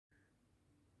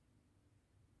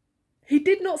He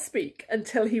did not speak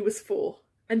until he was 4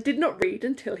 and did not read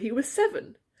until he was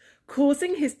 7,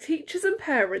 causing his teachers and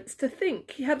parents to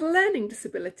think he had learning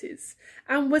disabilities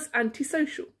and was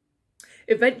antisocial.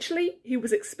 Eventually, he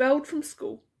was expelled from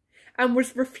school and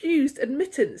was refused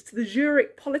admittance to the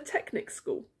Zurich Polytechnic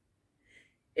School.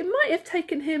 It might have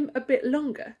taken him a bit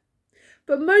longer,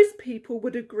 but most people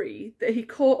would agree that he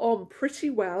caught on pretty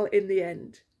well in the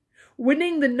end,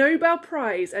 winning the Nobel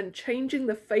Prize and changing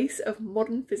the face of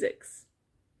modern physics.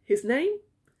 His name?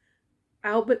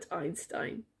 Albert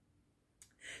Einstein.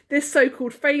 This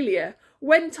so-called failure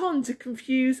went on to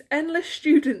confuse endless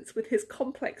students with his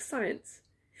complex science.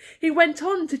 He went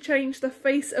on to change the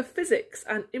face of physics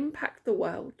and impact the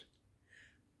world.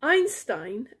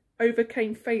 Einstein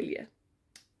overcame failure,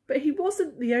 but he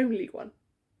wasn't the only one.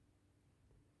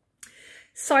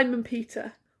 Simon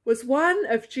Peter was one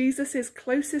of Jesus'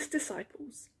 closest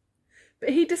disciples, but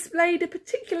he displayed a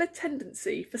particular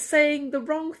tendency for saying the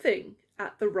wrong thing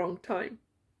at the wrong time.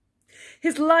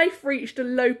 His life reached a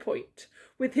low point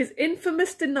with his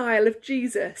infamous denial of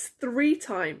Jesus 3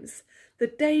 times the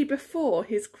day before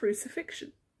his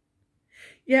crucifixion.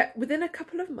 Yet within a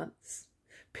couple of months,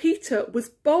 Peter was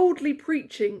boldly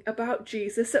preaching about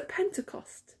Jesus at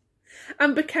Pentecost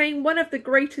and became one of the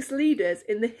greatest leaders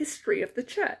in the history of the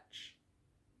church.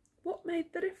 What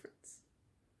made the difference?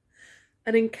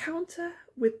 An encounter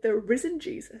with the risen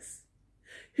Jesus,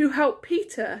 who helped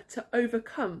Peter to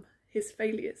overcome his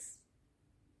failures.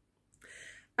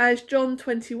 As John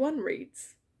 21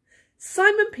 reads,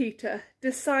 Simon Peter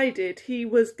decided he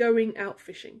was going out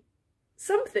fishing,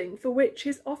 something for which he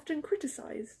is often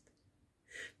criticised.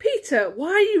 Peter,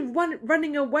 why are you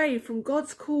running away from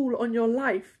God's call on your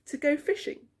life to go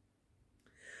fishing?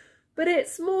 But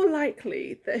it's more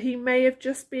likely that he may have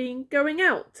just been going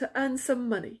out to earn some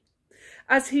money,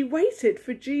 as he waited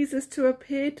for Jesus to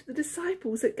appear to the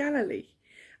disciples at Galilee,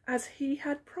 as he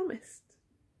had promised.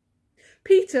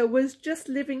 Peter was just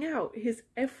living out his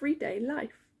everyday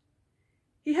life.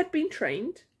 He had been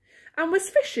trained and was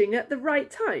fishing at the right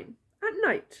time, at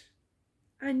night,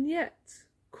 and yet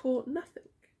caught nothing.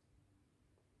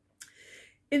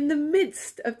 In the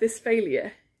midst of this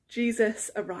failure,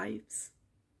 Jesus arrives.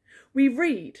 We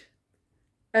read,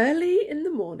 early in the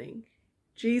morning,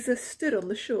 Jesus stood on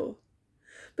the shore,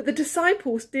 but the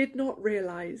disciples did not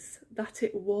realise that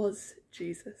it was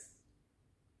Jesus.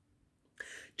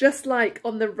 Just like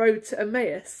on the road to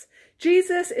Emmaus,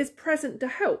 Jesus is present to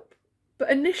help,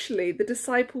 but initially the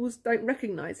disciples don't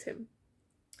recognise him.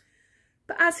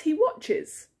 But as he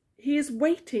watches, he is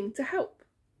waiting to help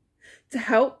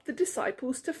the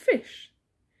disciples to fish.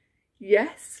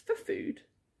 Yes, for food,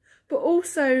 but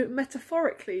also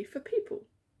metaphorically for people.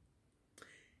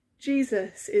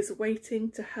 Jesus is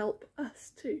waiting to help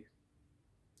us too.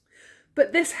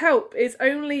 But this help is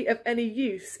only of any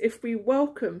use if we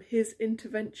welcome his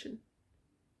intervention.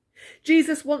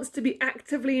 Jesus wants to be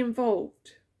actively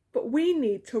involved, but we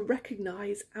need to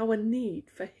recognise our need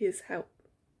for his help.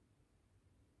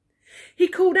 He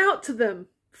called out to them,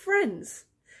 "Friends,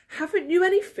 haven't you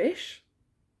any fish?"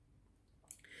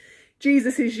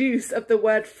 Jesus' use of the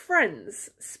word friends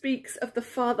speaks of the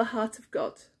Father heart of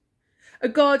God, a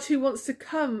God who wants to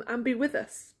come and be with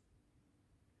us.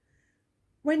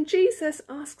 When Jesus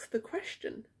asks the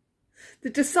question, the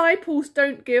disciples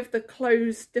don't give the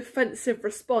closed, defensive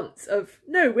response of,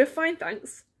 "No, we're fine,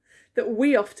 thanks," that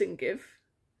we often give,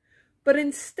 but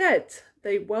instead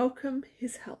they welcome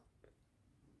his help.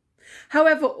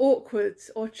 However awkward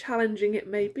or challenging it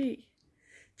may be,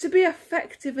 to be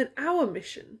effective in our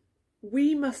mission,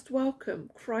 we must welcome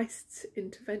Christ's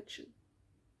intervention.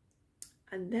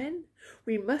 And then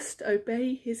we must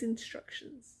obey his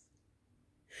instructions.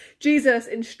 Jesus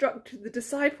instructed the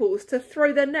disciples to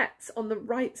throw their nets on the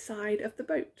right side of the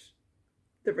boat.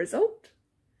 The result?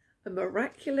 A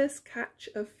miraculous catch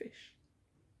of fish.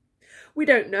 We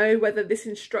don't know whether this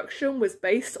instruction was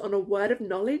based on a word of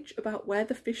knowledge about where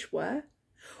the fish were,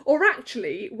 or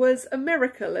actually was a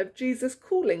miracle of Jesus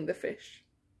calling the fish.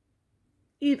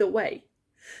 Either way,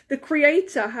 the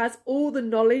Creator has all the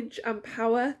knowledge and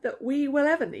power that we will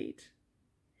ever need.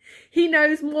 He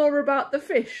knows more about the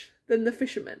fish than the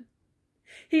fishermen.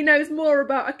 He knows more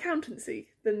about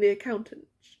accountancy than the accountant,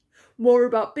 more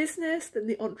about business than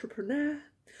the entrepreneur,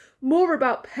 more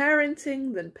about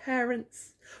parenting than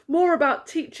parents, more about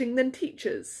teaching than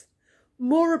teachers,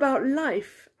 more about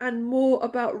life and more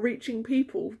about reaching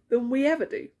people than we ever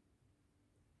do.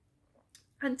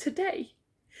 And today,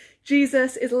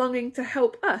 Jesus is longing to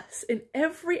help us in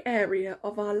every area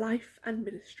of our life and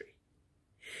ministry.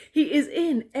 He is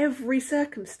in every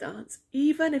circumstance,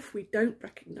 even if we don't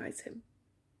recognise him.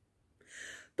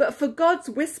 But for God's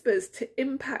whispers to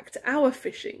impact our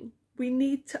fishing, we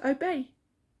need to obey.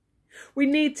 We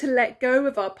need to let go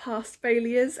of our past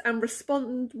failures and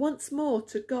respond once more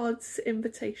to God's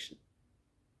invitation.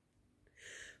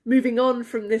 Moving on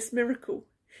from this miracle,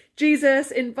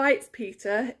 Jesus invites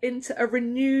Peter into a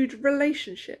renewed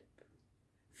relationship,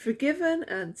 forgiven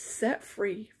and set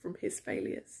free from his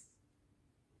failures.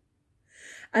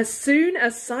 As soon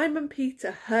as Simon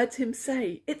Peter heard him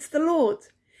say, "It's the Lord,"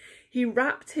 he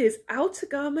wrapped his outer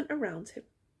garment around him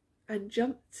and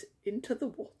jumped into the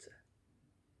water.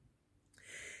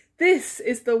 This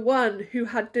is the one who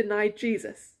had denied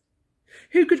Jesus,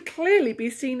 who could clearly be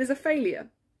seen as a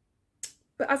failure.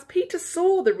 But as Peter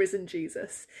saw the risen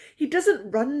Jesus, he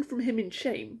doesn't run from him in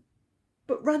shame,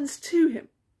 but runs to him.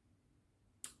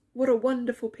 What a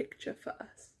wonderful picture for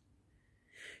us.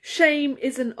 Shame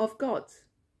isn't of God.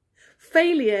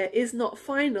 Failure is not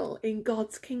final in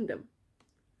God's kingdom.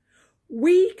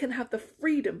 We can have the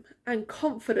freedom and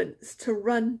confidence to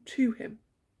run to him.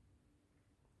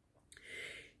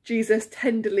 Jesus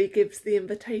tenderly gives the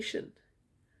invitation,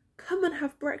 "Come and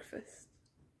have breakfast."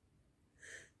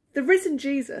 The risen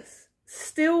Jesus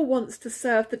still wants to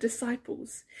serve the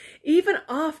disciples, even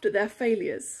after their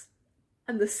failures,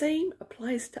 and the same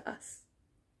applies to us.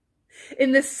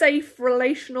 In this safe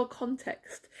relational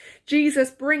context,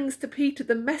 Jesus brings to Peter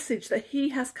the message that he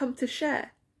has come to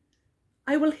share.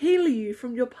 I will heal you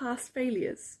from your past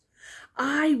failures.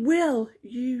 I will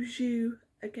use you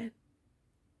again.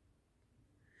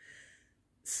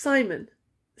 Simon,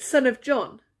 son of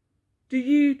John, do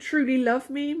you truly love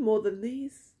me more than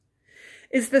these?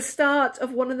 Is the start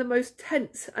of one of the most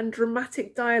tense and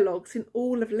dramatic dialogues in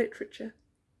all of literature.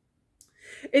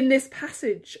 In this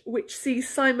passage, which sees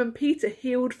Simon Peter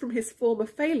healed from his former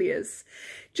failures,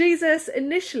 Jesus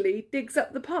initially digs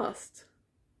up the past.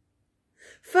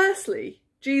 Firstly,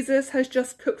 Jesus has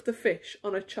just cooked the fish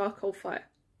on a charcoal fire.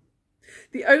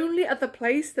 The only other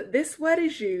place that this word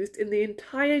is used in the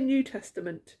entire New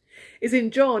Testament is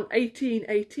in John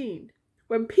 18:18,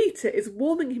 when Peter is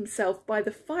warming himself by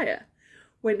the fire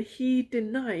when he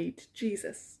denied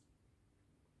Jesus.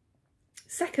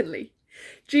 Secondly,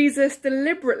 Jesus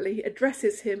deliberately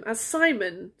addresses him as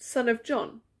Simon, son of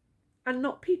John, and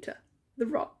not Peter, the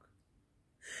rock.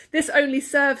 This only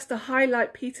serves to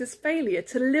highlight Peter's failure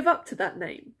to live up to that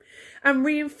name and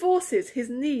reinforces his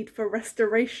need for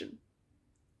restoration.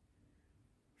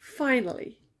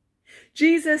 Finally,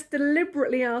 Jesus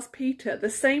deliberately asks Peter the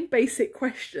same basic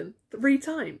question 3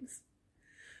 times,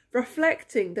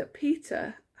 reflecting that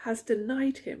Peter has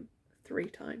denied him 3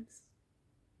 times.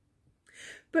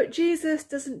 But Jesus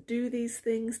doesn't do these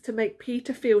things to make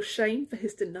Peter feel shame for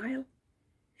his denial.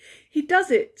 He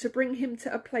does it to bring him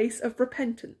to a place of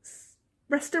repentance,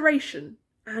 restoration,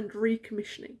 and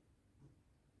recommissioning.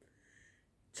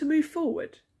 To move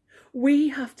forward, we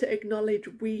have to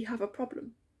acknowledge we have a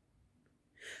problem.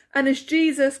 And as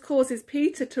Jesus causes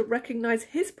Peter to recognise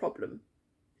his problem,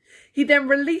 he then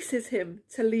releases him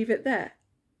to leave it there.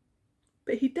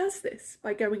 But he does this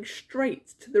by going straight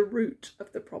to the root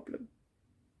of the problem.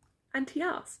 And he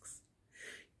asks,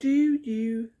 "Do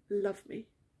you love me?"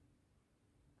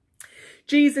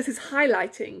 Jesus is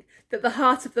highlighting that the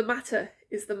heart of the matter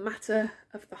is the matter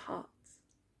of the heart.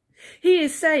 He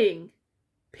is saying,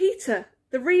 Peter,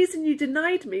 the reason you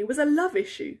denied me was a love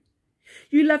issue.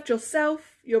 You loved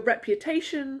yourself, your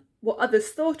reputation, what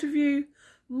others thought of you,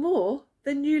 more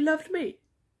than you loved me.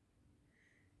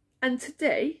 And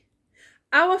today,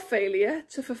 our failure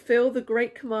to fulfill the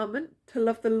great commandment to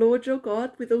love the Lord your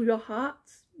God with all your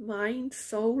heart, mind,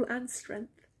 soul, and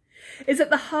strength is at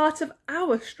the heart of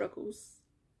our struggles.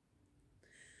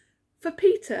 For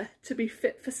Peter to be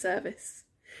fit for service,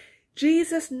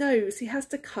 Jesus knows he has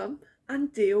to come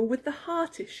and deal with the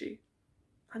heart issue,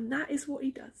 and that is what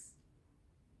he does.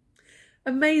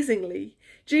 Amazingly,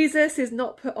 Jesus is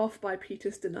not put off by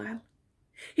Peter's denial.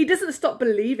 He doesn't stop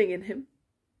believing in him.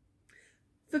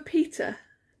 For Peter,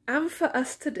 and for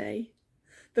us today,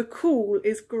 the call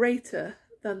is greater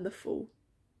than the fall.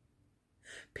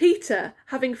 Peter,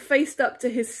 having faced up to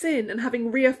his sin and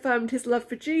having reaffirmed his love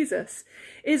for Jesus,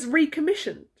 is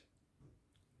recommissioned.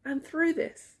 And through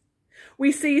this,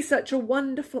 we see such a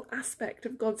wonderful aspect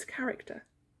of God's character,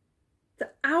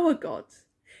 that our God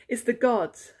is the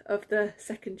God of the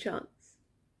second chance.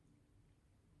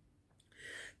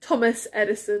 Thomas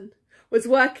Edison was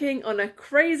working on a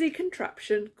crazy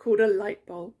contraption called a light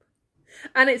bulb,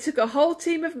 and it took a whole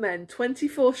team of men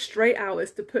 24 straight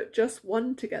hours to put just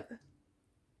one together.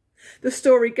 The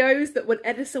story goes that when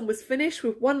Edison was finished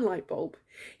with one light bulb,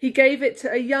 he gave it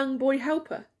to a young boy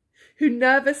helper who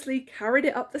nervously carried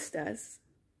it up the stairs.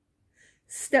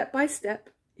 Step by step,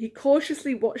 He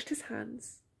cautiously watched his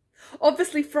hands,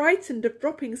 obviously frightened of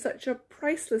dropping such a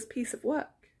priceless piece of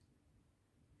work.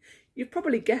 You've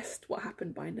probably guessed what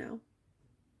happened by now.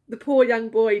 The poor young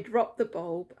boy dropped the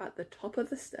bulb at the top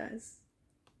of the stairs.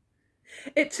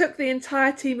 It took the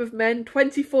entire team of men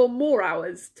 24 more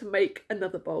hours to make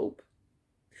another bulb.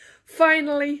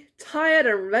 Finally, tired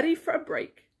and ready for a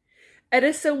break,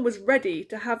 Edison was ready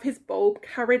to have his bulb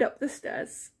carried up the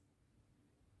stairs.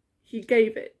 He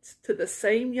gave it to the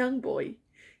same young boy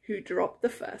who dropped the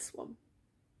first one.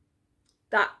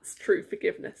 That's true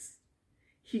forgiveness.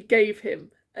 He gave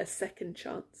him a second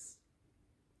chance.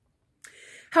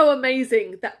 How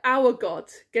amazing that our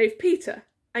God gave Peter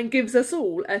and gives us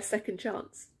all a second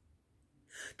chance.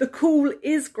 The call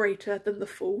is greater than the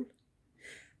fool.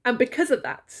 And because of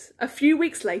that, a few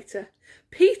weeks later,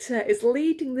 Peter is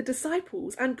leading the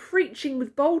disciples and preaching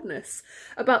with boldness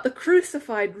about the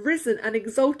crucified, risen and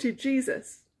exalted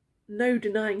Jesus. No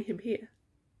denying him here.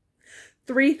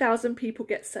 3,000 people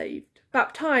get saved,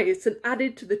 baptized and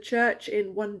added to the church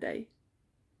in one day.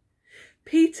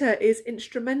 Peter is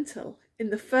instrumental in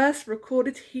the first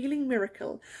recorded healing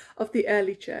miracle of the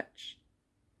early church.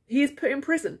 He is put in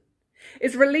prison,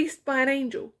 is released by an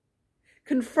angel,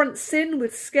 confronts sin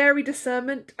with scary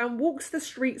discernment, and walks the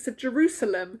streets of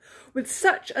Jerusalem with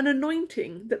such an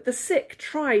anointing that the sick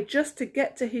try just to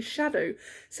get to his shadow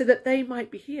so that they might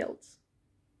be healed.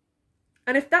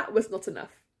 And if that was not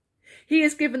enough, he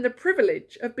is given the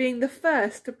privilege of being the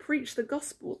first to preach the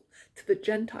gospel to the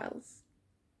Gentiles.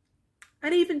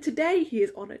 And even today he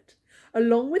is honoured,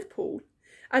 along with Paul,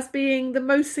 as being the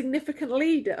most significant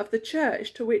leader of the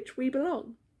church to which we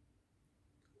belong.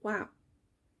 Wow.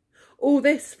 All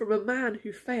this from a man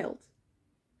who failed.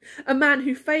 A man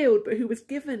who failed but who was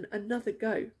given another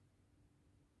go.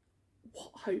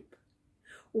 What hope.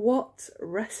 What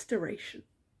restoration.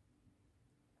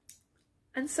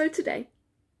 And so today,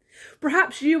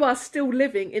 perhaps you are still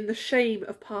living in the shame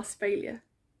of past failure.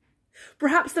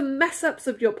 Perhaps the mess-ups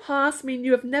of your past mean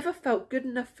you have never felt good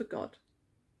enough for God.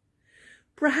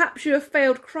 Perhaps you have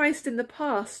failed Christ in the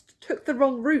past, took the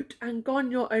wrong route and gone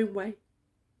your own way.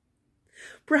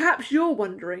 Perhaps you're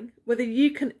wondering whether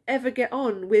you can ever get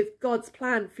on with God's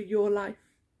plan for your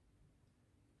life.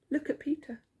 Look at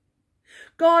Peter.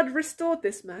 God restored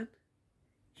this man.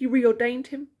 He reordained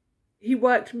him. He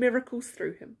worked miracles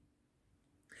through him.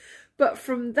 But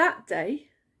from that day,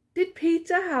 did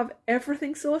Peter have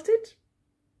everything sorted?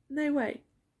 No way.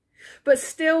 But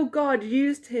still God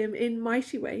used him in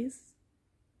mighty ways.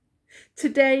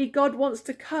 Today, God wants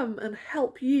to come and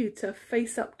help you to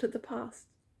face up to the past.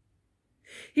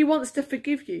 He wants to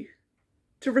forgive you,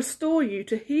 to restore you,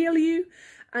 to heal you,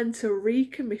 and to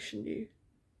recommission you.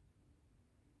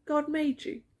 God made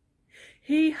you.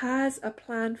 He has a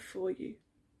plan for you.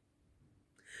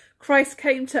 Christ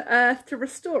came to earth to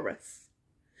restore us,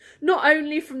 not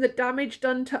only from the damage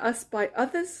done to us by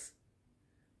others,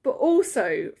 but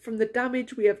also from the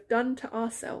damage we have done to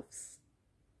ourselves.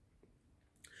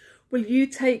 Will you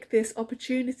take this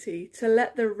opportunity to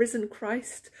let the risen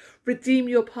Christ redeem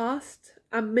your past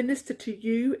and minister to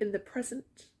you in the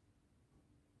present?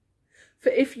 For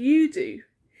if you do,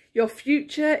 your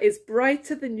future is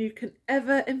brighter than you can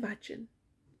ever imagine.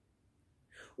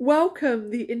 Welcome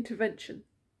the intervention,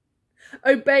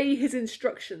 obey his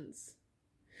instructions,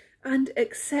 and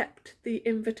accept the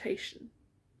invitation.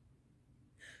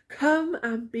 Come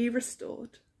and be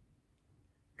restored.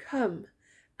 Come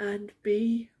and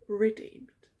be redeemed.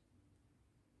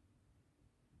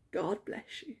 God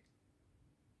bless you.